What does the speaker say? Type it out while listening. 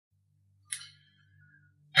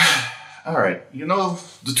All right, you know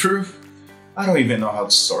the truth? I don't even know how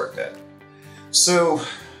to start that. So,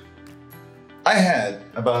 I had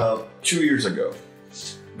about 2 years ago,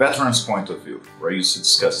 Veterans Point of View, where I used to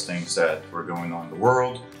discuss things that were going on in the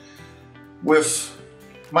world with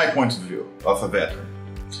my point of view of a veteran.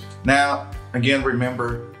 Now, again,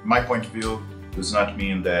 remember, my point of view does not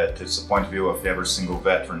mean that it's the point of view of every single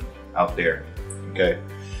veteran out there, okay?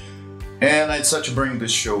 And I decided to bring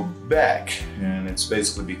this show back, and it's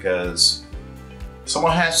basically because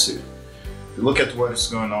someone has to. If you look at what is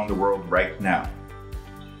going on in the world right now,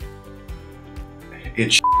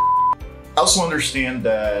 it's also understand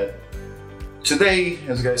that today,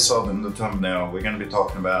 as you guys saw in the thumbnail, we're going to be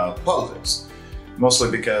talking about politics.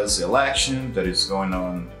 Mostly because the election that is going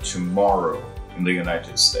on tomorrow in the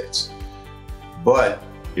United States. But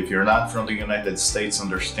if you're not from the United States,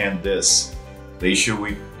 understand this. The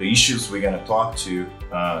issues we're going to talk to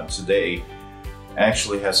today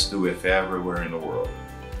actually has to do with everywhere in the world.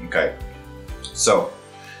 Okay? So,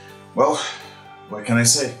 well, what can I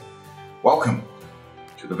say? Welcome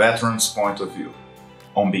to the Veterans Point of View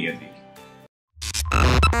on BND.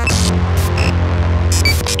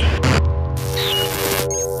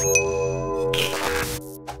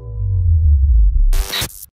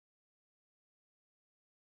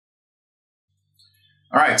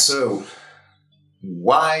 All right, so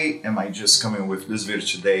why am I just coming with this video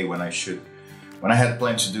today when I had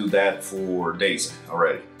planned to do that for days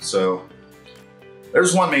already? So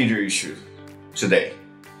there's one major issue today,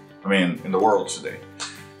 in the world today,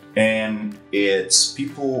 and it's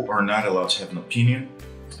people are not allowed to have an opinion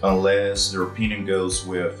unless their opinion goes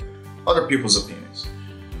with other people's opinions.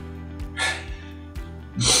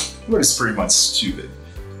 What is pretty much stupid,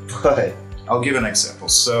 but I'll give an example.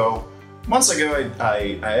 So months ago,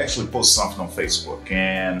 I actually posted something on Facebook,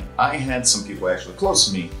 and I had some people actually close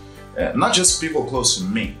to me, not just people close to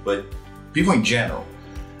me, but people in general,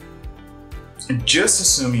 just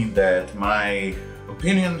assuming that my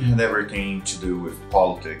opinion had everything to do with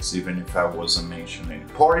politics, even if I wasn't mentioning any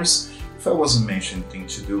parties, if I wasn't mentioning anything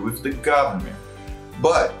to do with the government.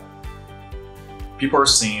 But people are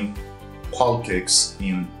seeing politics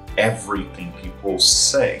in everything people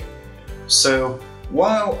say. So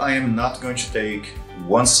while I am not going to take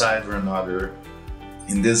one side or another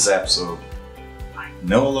in this episode, I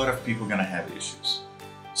know a lot of people are gonna have issues.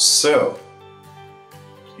 So,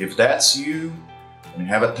 if that's you, and you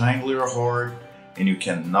have a tiny little heart, and you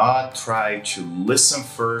cannot try to listen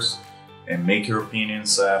first and make your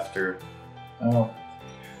opinions after, well,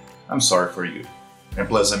 I'm sorry for you. And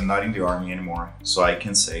plus, I'm not in the army anymore, so I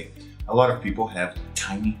can say a lot of people have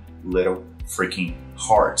tiny little freaking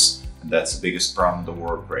hearts. And that's the biggest problem in the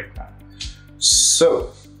world right now.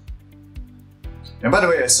 So, and by the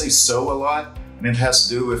way, I say so a lot, and it has to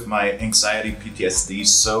do with my anxiety, PTSD.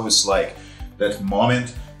 So it's like that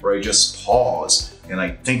moment where I just pause and I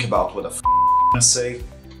think about what the f I'm gonna say.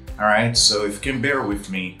 All right, so if you can bear with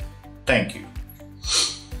me, thank you.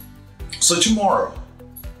 So tomorrow,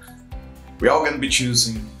 we're all gonna be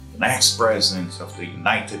choosing the next president of the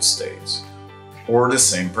United States, or the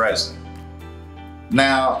same president.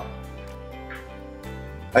 Now,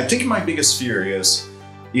 I think my biggest fear is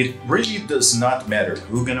it really does not matter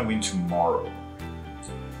who's gonna win tomorrow.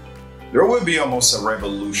 There will be almost a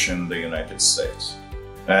revolution in the United States.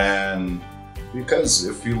 And because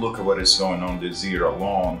if you look at what is going on this year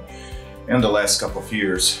alone, in the last couple of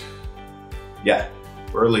years, yeah,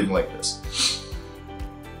 we're living like this.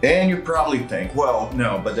 And you probably think, well,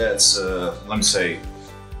 no, but that's, let me say,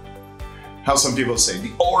 how some people say,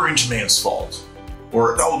 the orange man's fault.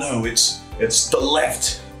 Or, oh no, it's the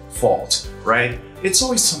left fault, right? It's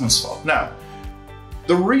always someone's fault. Now,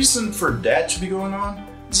 the reason for that to be going on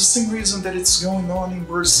is the same reason that it's going on in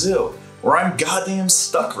Brazil, where I'm goddamn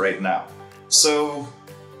stuck right now. So,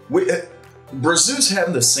 Brazil's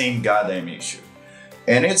having the same goddamn issue.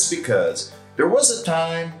 And it's because there was a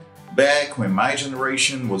time back when my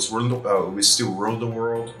generation was we still ruled the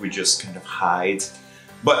world, we just kind of hide.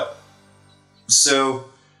 But, so,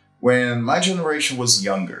 when my generation was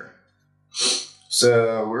younger,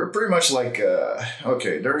 so we're pretty much like,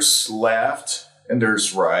 okay, there's left and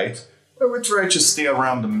there's right, but we try to stay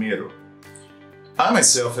around the middle. I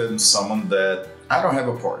myself am someone that I don't have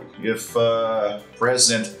a party. If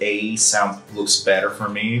President A looks better for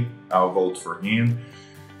me, I'll vote for him.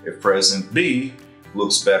 If President B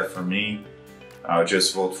looks better for me, I'll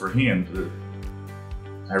just vote for him.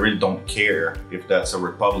 I really don't care if that's a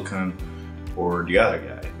Republican or the other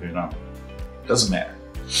guy, you know, doesn't matter.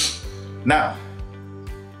 Now,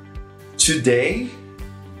 today,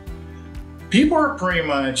 people are pretty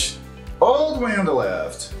much all the way on the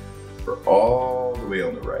left or all the way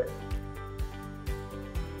on the right.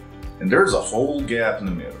 and there's a whole gap in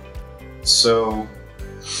the middle. So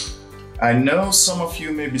I know some of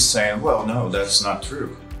you may be saying, well, no, that's not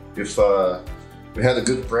true. If we had a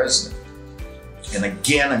good president, and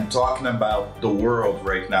again, I'm talking about the world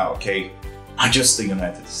right now, okay? Not just the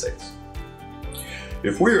United States.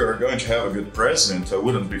 If we are going to have a good president, I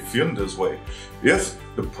wouldn't be feeling this way. If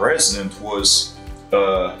the president was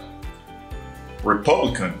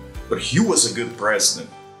Republican, but he was a good president,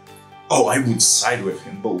 oh, I would side with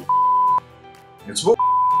him. Bull. It's bull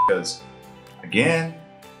because, again,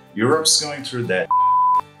 Europe's going through that.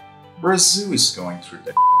 Brazil is going through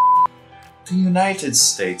that. The United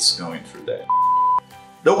States is going through that.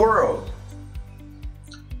 The world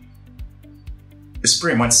is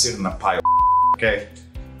pretty much sitting in a pile of okay?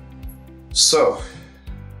 So,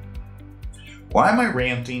 why am I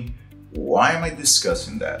ranting? Why am I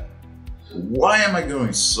discussing that? Why am I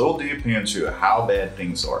going so deep into how bad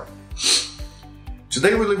things are?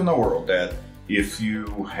 Today we live in a world that if you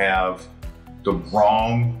have the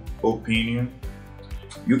wrong opinion,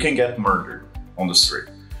 you can get murdered on the street.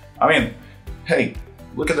 I mean, hey,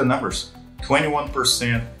 look at the numbers.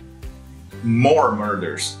 21% more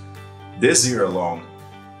murders this year alone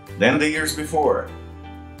than the years before.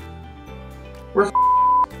 We're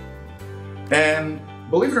and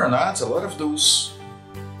believe it or not, a lot of those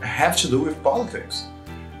have to do with politics.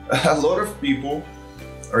 A lot of people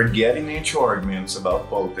are getting into arguments about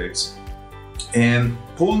politics and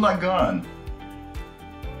pulling a gun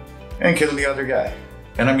and killing the other guy.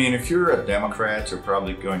 And I mean, if you're a Democrat, you're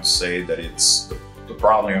probably going to say that it's the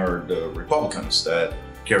problem are the Republicans that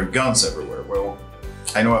carry guns everywhere. Well,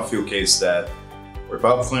 I know a few cases that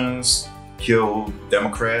Republicans killed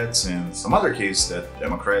Democrats and some other cases that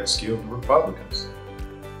Democrats killed Republicans.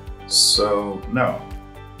 So no,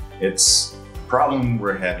 it's a problem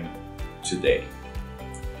we're having today.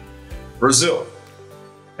 Brazil,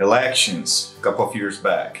 elections a couple of years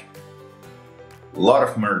back, a lot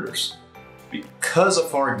of murders because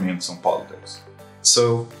of arguments on politics.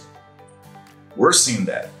 So we're seeing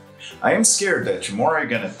that. I am scared that tomorrow I'm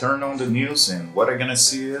gonna turn on the news and what I'm gonna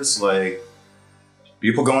see is like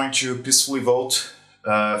people going to peacefully vote,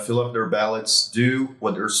 fill up their ballots, do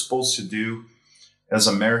what they're supposed to do as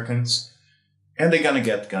Americans, and they're gonna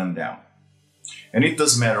get gunned down. And it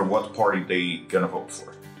doesn't matter what party they gonna vote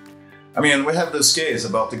for. I mean, we have this case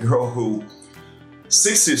about the girl who,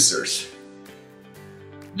 6 sisters,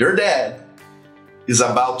 their dad is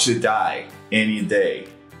about to die any day.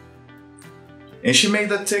 And she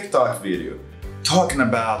made a TikTok video talking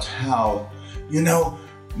about how, you know,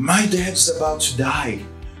 my dad's about to die.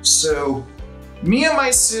 So me and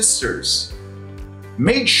my sisters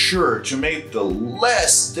made sure to make the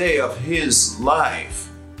last day of his life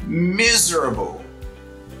miserable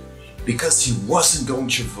because he wasn't going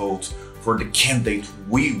to vote for the candidate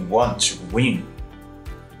we want to win.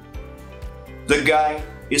 The guy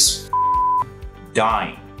is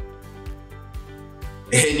dying.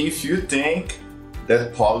 And if you think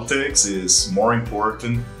that politics is more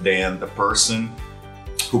important than the person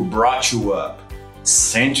who brought you up,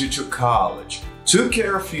 sent you to college, took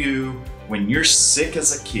care of you when you're sick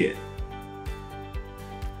as a kid,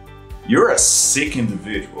 you're a sick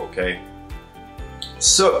individual, okay?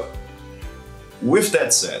 So, with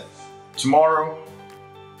that said, tomorrow,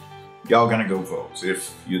 y'all gonna go vote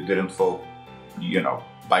if you didn't vote, you know,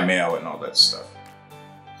 by mail and all that stuff.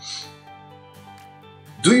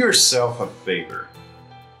 Do yourself a favor.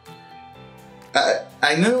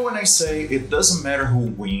 I know when I say it doesn't matter who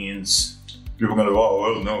wins, people are gonna go, oh,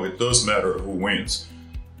 well, no, it does matter who wins.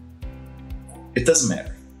 It doesn't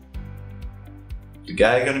matter. The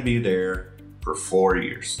guy gonna be there for 4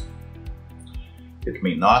 years. It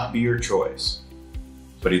may not be your choice,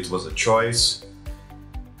 but it was a choice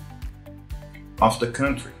of the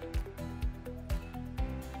country.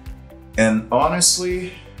 And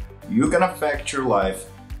honestly, you're gonna affect your life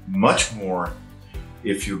much more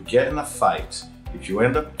if you get in a fight, if you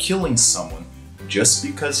end up killing someone just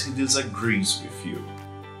because he disagrees with you.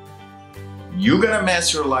 You're gonna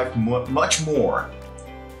mess your life much more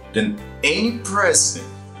than any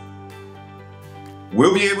president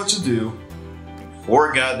will be able to do in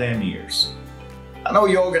 4 goddamn years. I know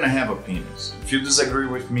y'all gonna have opinions. If you disagree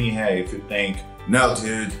with me, hey, if you think, no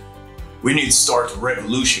dude, we need to start a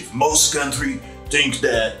revolution. If most countries think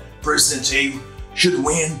that President A should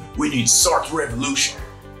win, we need to start a revolution.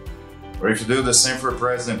 Or if you do the same for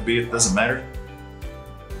President B, it doesn't matter.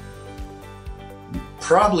 You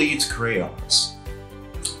probably eat crayons.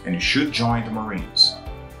 And you should join the Marines.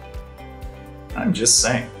 I'm just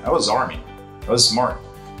saying, I was Army. I was smart,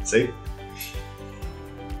 see?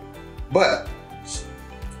 But,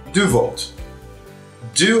 do vote.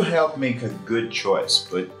 do help make a good choice,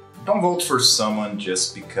 but don't vote for someone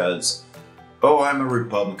just because, oh, I'm a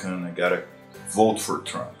Republican, I gotta vote for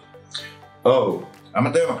Trump. Oh, I'm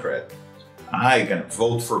a Democrat, I gotta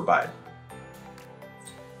vote for Biden.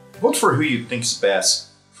 Vote for who you think's best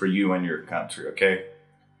for you and your country, okay?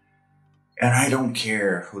 And I don't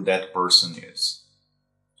care who that person is.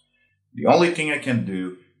 The only thing I can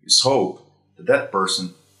do is hope that that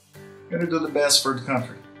person is gonna do the best for the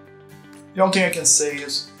country. The only thing I can say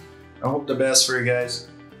is, I hope the best for you guys.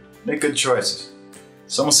 Make good choices.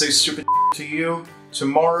 Someone says stupid to you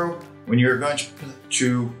tomorrow when you're going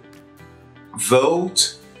to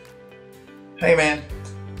vote. Hey man,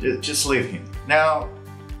 just leave him. Now,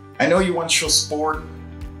 I know you want to show support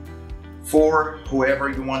for whoever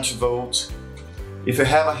you want to vote. If you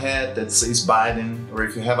have a hat that says Biden, or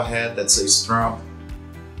if you have a hat that says Trump,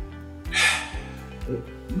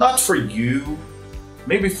 not for you,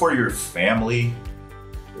 maybe for your family,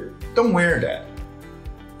 don't wear that.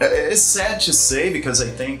 It's sad to say because I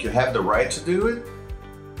think you have the right to do it,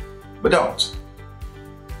 but don't.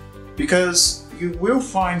 Because you will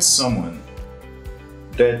find someone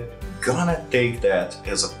that gonna take that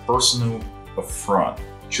as a personal affront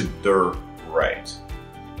to their right.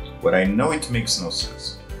 But I know it makes no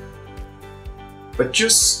sense. But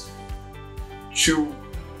just to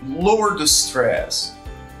lower the stress,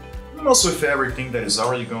 and also with everything that is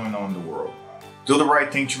already going on in the world, do the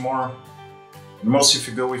right thing tomorrow. And most if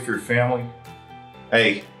you go with your family,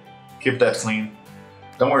 hey, keep that clean.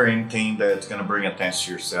 Don't wear anything that's gonna bring attention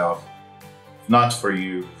to yourself. Not for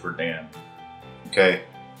you, for them. Okay?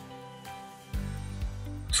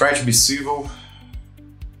 Try to be civil.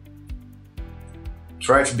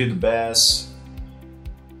 Try to be the best.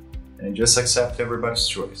 And just accept everybody's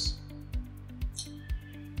choice.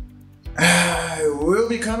 I will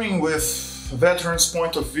be coming with a veteran's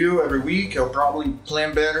point of view every week. I'll probably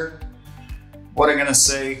plan better. What I'm gonna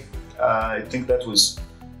say, I think that was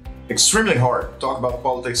extremely hard to talk about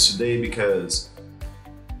politics today because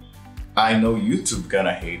I know YouTube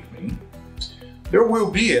gonna hate me. There will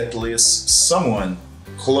be at least someone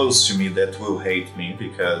close to me that will hate me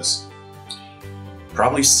because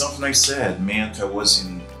probably something I said meant I was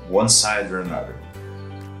in one side or another.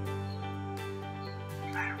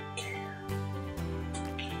 I don't care.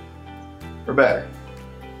 Or better,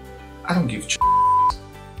 I don't give a shit.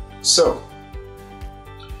 So,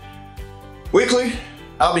 weekly,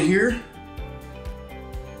 I'll be here.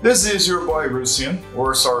 This is your boy Rusian,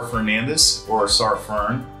 or Sar Fernandez, or Sar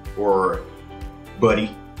Fern, or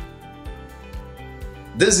Buddy.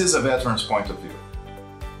 This is a veteran's point of view.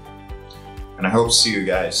 And I hope to see you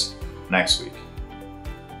guys next week.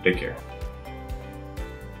 Take care.